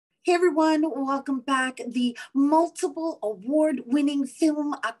Hey everyone, welcome back. The multiple award-winning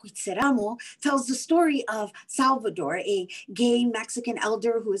film Acuitzeramo tells the story of Salvador, a gay Mexican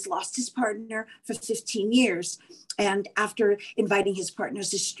elder who has lost his partner for 15 years. And after inviting his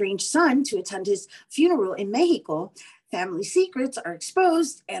partner's estranged son to attend his funeral in Mexico, family secrets are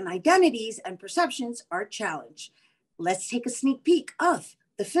exposed and identities and perceptions are challenged. Let's take a sneak peek of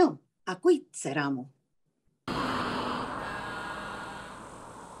the film Acuitzeramo.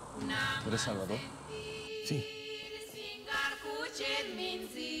 ¿Tú eres Salvador? Sí.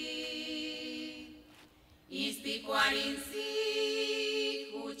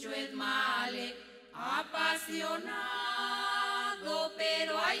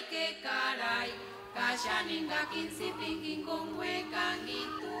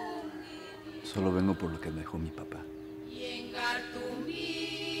 Solo vengo por lo que me dejó mi papá.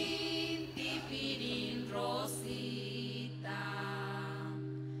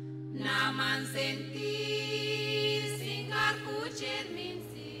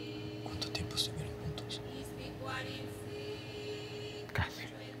 ¿Cuánto tiempo estuvieron juntos? Casi.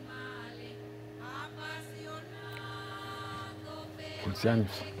 15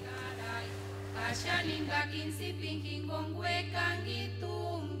 años.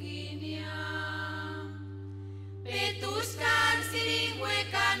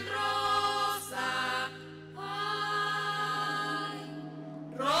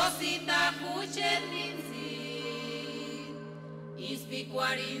 Rosita kuchet minsi,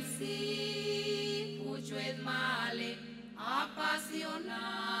 ispikuarinsi, kuchuet male,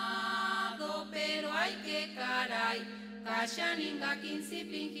 apasionado, pero hay que caray, kashaninga kinsi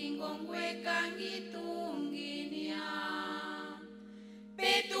pinkin gongwe kangitunginia,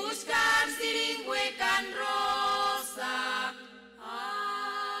 petuskan siringwe kan rosa,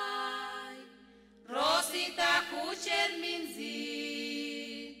 ay, Rosita kuchet minsi.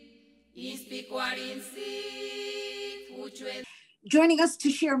 Joining us to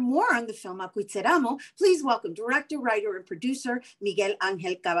share more on the film Acuitzeramo, please welcome director, writer, and producer Miguel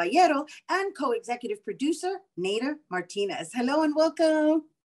Caballero and co-executive producer Neyda Martinez. Hello and welcome.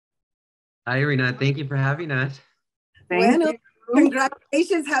 Hi, Rhina. Thank you for having us. Thank you.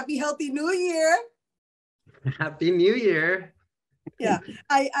 Congratulations. Happy, healthy New Year. Happy New Year. Yeah,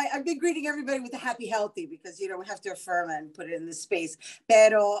 I've been greeting everybody with a happy, healthy because, you know, we have to affirm and put it in this space.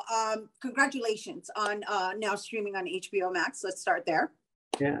 Pero congratulations on now streaming on HBOmax. Let's start there.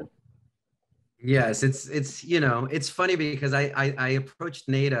 Yeah. Yes, it's you know, it's funny because I approached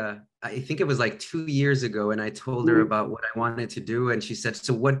Neyda, I think it was like 2 years ago, and I told her about what I wanted to do, and she said,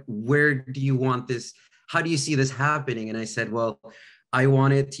 so where do you want this? How do you see this happening? And I said, well, I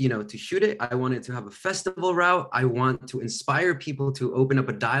wanted, you know, to shoot it. I wanted to have a festival route. I want to inspire people to open up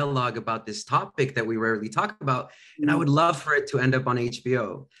a dialogue about this topic that we rarely talk about. And I would love for it to end up on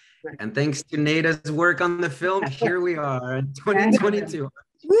HBO. And thanks to Neyda's work on the film, here we are in 2022.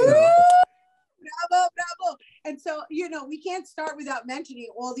 Bravo, bravo. And so, you know, we can't start without mentioning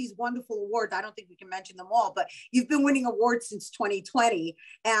all these wonderful awards. I don't think we can mention them all, but you've been winning awards since 2020.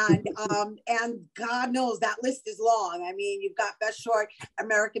 And God knows that list is long. I mean, you've got Best Short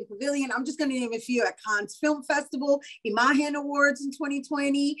American Pavilion. I'm just going to name a few at Cannes Film Festival, Imagen Awards in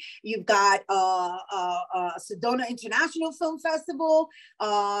 2020. You've got Sedona International Film Festival.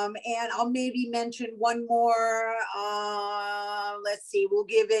 And I'll maybe mention one more. Let's see, we'll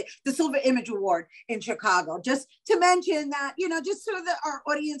give it the Silver Image Award in Chicago. Just to mention that, you know, just so that our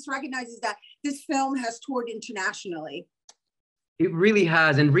audience recognizes that this film has toured internationally. It really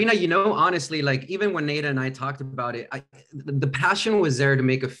has. And Rhina, you know, honestly, like even when Neyda and I talked about it, the passion was there to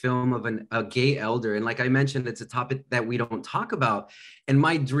make a film of a gay elder. And like I mentioned, it's a topic that we don't talk about. And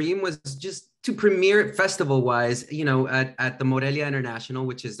my dream was just to premiere it festival-wise, you know, at the Morelia International,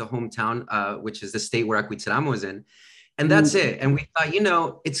 which is the hometown, which is the state where Acuitzeramo is in. And that's it. And we thought, you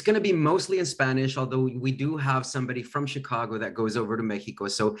know, it's going to be mostly in Spanish, although we do have somebody from Chicago that goes over to Mexico.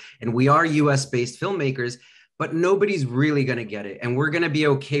 So, and we are US-based filmmakers, but nobody's really going to get it. And we're going to be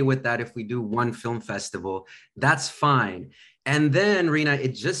okay with that if we do one film festival. That's fine. And then, Rhina,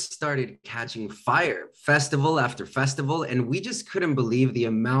 it just started catching fire, festival after festival. And we just couldn't believe the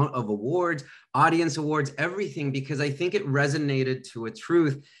amount of awards, audience awards, everything, because I think it resonated to a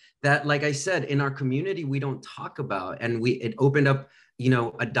truth that, like I said, in our community, we don't talk about. And it opened up, you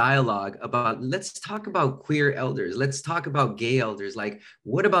know, a dialogue about, let's talk about queer elders. Let's talk about gay elders. Like,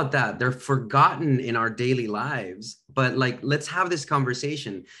 what about that? They're forgotten in our daily lives, but like, let's have this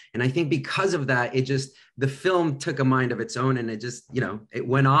conversation. And I think because of that, the film took a mind of its own, and it just, you know, it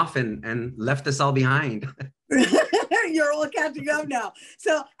went off and left us all behind. You're all catching up now.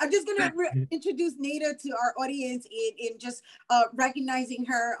 So I'm just going to introduce Neyda to our audience in just recognizing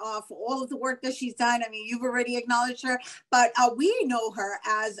her for all of the work that she's done. I mean, you've already acknowledged her, but we know her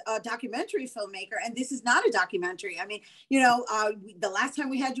as a documentary filmmaker, and this is not a documentary. I mean, the last time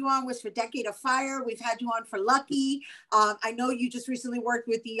we had you on was for Decade of Fire. We've had you on for Lucky. I know you just recently worked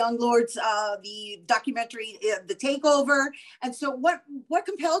with the Young Lords, the documentary, The Takeover. And so what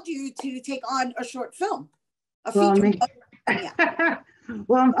compelled you to take on a short film?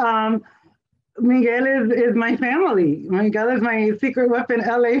 Miguel is my family. Miguel is my Secret Weapon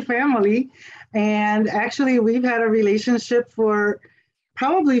LA family. And actually, we've had a relationship for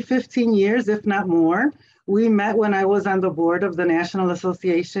probably 15 years, if not more. We met when I was on the board of the National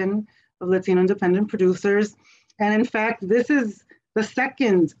Association of Latino Independent Producers. And in fact, this is the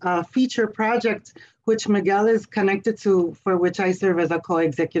second feature project which Miguel is connected to, for which I serve as a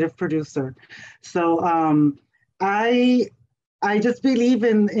co-executive producer. So I just believe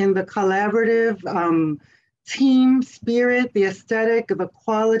in the collaborative team spirit, the aesthetic, the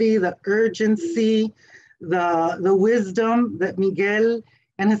quality, the urgency, the wisdom that Miguel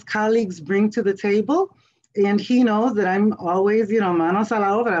and his colleagues bring to the table. And he knows that I'm always, manos a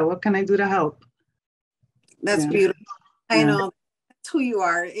la obra. What can I do to help? That's beautiful. I know. That's who you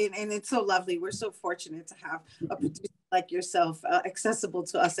are. And it's so lovely. We're so fortunate to have a producer like yourself accessible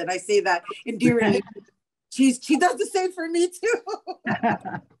to us. And I say that endearingly. She does the same for me too.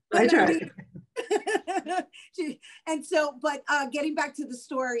 I try. And so, but getting back to the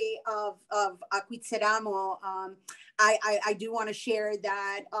story of Acuitzeramo, I do want to share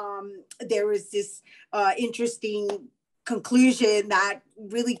that there was this interesting conclusion that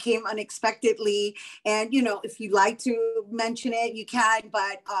really came unexpectedly. And, if you'd like to mention it, you can,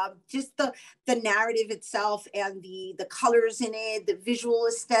 but just the narrative itself and the colors in it, the visual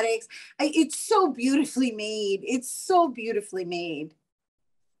aesthetics, it's so beautifully made. It's so beautifully made.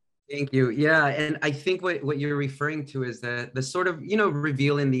 Thank you. Yeah. And I think what you're referring to is that the sort of,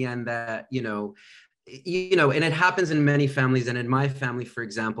 reveal in the end that, and it happens in many families. And in my family, for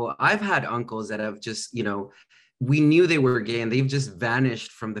example, I've had uncles that have just, we knew they were gay and they've just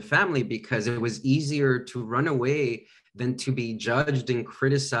vanished from the family because it was easier to run away than to be judged and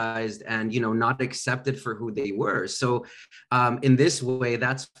criticized and, not accepted for who they were. So in this way,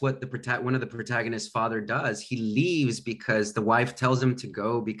 that's what one of the protagonist's father does. He leaves because the wife tells him to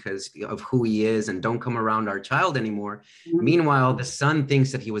go because of who he is and don't come around our child anymore. Mm-hmm. Meanwhile, the son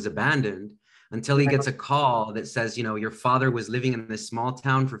thinks that he was abandoned until he gets a call that says, your father was living in this small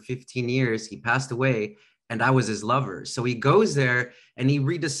town for 15 years. He passed away. And I was his lover. So he goes there and he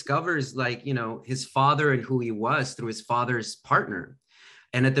rediscovers his father and who he was through his father's partner.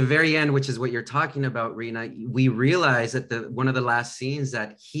 And at the very end, which is what you're talking about, Rhina, we realize at one of the last scenes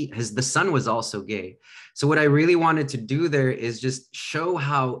that the son was also gay. So what I really wanted to do there is just show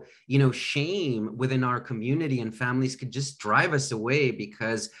how, shame within our community and families could just drive us away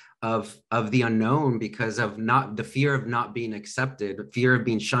because of the unknown, because of the fear of not being accepted, fear of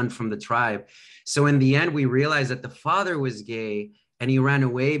being shunned from the tribe. So in the end, we realized that the father was gay and he ran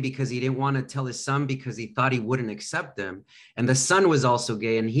away because he didn't want to tell his son because he thought he wouldn't accept him. And the son was also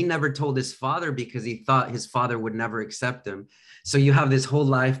gay and he never told his father because he thought his father would never accept him. So you have this whole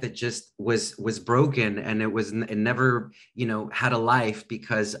life that just was broken and it never, had a life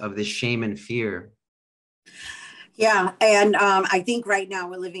because of this shame and fear. Yeah. And I think right now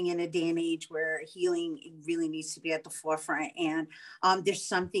we're living in a day and age where healing really needs to be at the forefront. And there's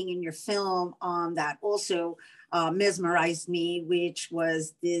something in your film that also mesmerized me, which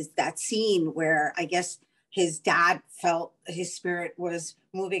was that scene where I guess his dad felt his spirit was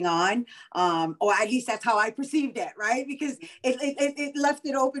moving on, or at least that's how I perceived it, right? Because it left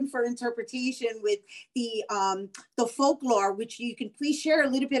it open for interpretation with the folklore, which you can please share a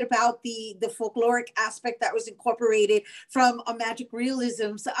little bit about the folkloric aspect that was incorporated from a magic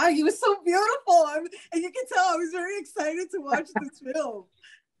realism. So it was so beautiful, and you can tell I was very excited to watch this film.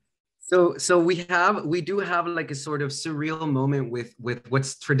 So we do have like a sort of surreal moment with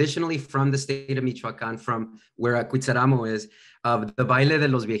what's traditionally from the state of Michoacán, from where Acuitzeramo is, of the baile de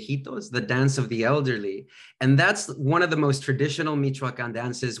los viejitos, the dance of the elderly. And that's one of the most traditional Michoacán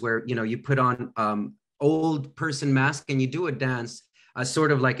dances where, you put on old person mask and you do a dance,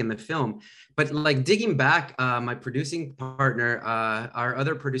 sort of like in the film. But like digging back, my producing partner, our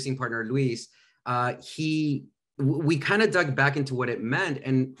other producing partner, Luis, we kind of dug back into what it meant.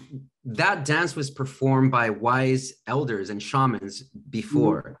 And that dance was performed by wise elders and shamans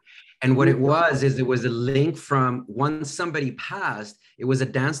before. Mm-hmm. And what it was a link from once somebody passed, it was a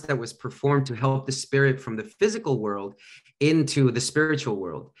dance that was performed to help the spirit from the physical world into the spiritual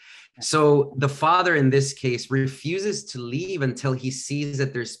world. So the father in this case refuses to leave until he sees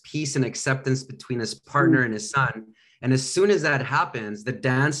that there's peace and acceptance between his partner and his son. And as soon as that happens, the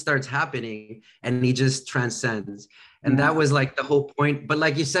dance starts happening and he just transcends. And that was like the whole point. But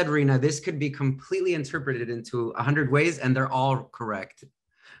like you said, Rhina, this could be completely interpreted into 100 ways and they're all correct.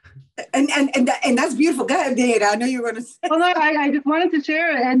 And that's beautiful. Go ahead, Neyda. I know you were going to say. Well, I just wanted to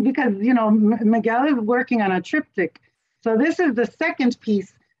share it, and because, you know, Miguel is working on a triptych. So this is the second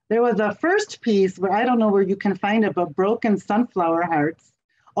piece. There was a first piece where I don't know where you can find it, but Broken Sunflower Hearts,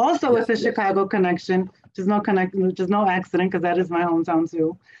 also with the Chicago connection, which is no accident because that is my hometown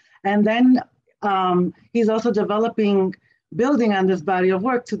too. And then he's also building on this body of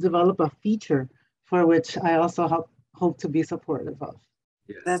work to develop a feature for which I also hope to be supportive of.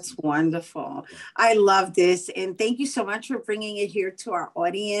 That's wonderful. I love this. And thank you so much for bringing it here to our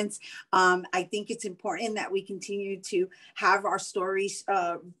audience. I think it's important that we continue to have our stories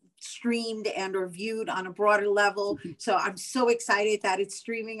streamed and or viewed on a broader level. So I'm so excited that it's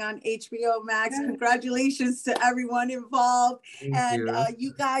streaming on HBO Max. Congratulations to everyone involved.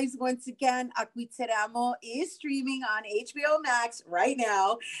 You guys, once again, Acuitzeramo is streaming on HBO Max right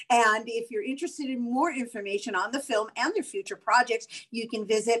now. And if you're interested in more information on the film and their future projects, you can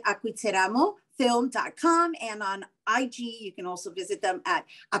visit acuitzeramofilm.com, and on IG, you can also visit them at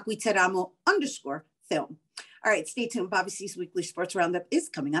acuitzeramo_film. All right, stay tuned. Bobby C's Weekly Sports Roundup is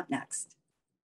coming up next.